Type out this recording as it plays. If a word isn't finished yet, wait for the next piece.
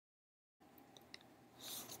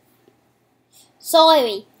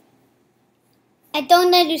Sorry. I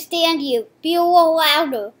don't understand you. Be a little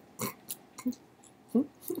louder.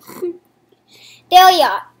 There you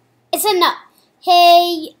are. It's enough.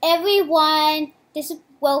 Hey everyone, this is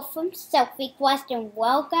Will from Selfie Quest and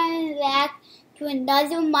welcome back to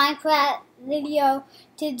another Minecraft video.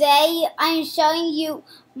 Today I'm showing you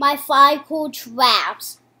my 5 cool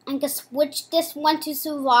traps. I'm going to switch this one to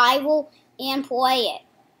survival and play it.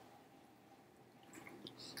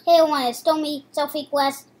 Hey everyone, it's still me, Selfie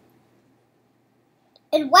Quest.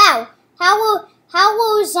 And wow, how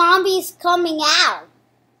are zombies coming out?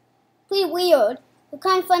 Pretty weird. We're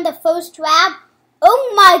coming from the first trap.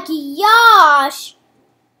 Oh my gosh!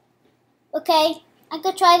 Okay, I'm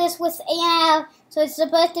gonna try this with 8.5. So it's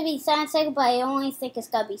supposed to be 7 seconds, but I only think it's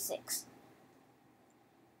gonna be 6.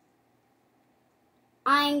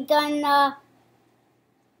 I'm gonna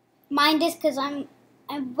mind this because I'm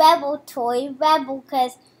rebel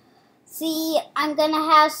because see, I'm gonna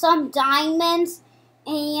have some diamonds,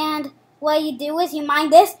 and what you do is you mine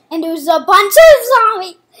this, and there's a bunch of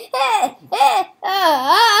zombies.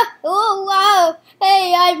 Oh wow!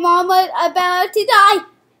 Hey, I'm almost about to die.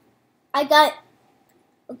 I got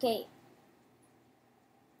okay.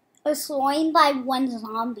 I was slain by one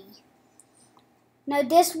zombie. Now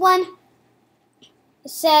this one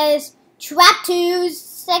says trap 2,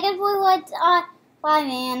 second bullet. Bye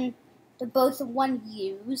man. They're both one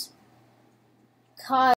use.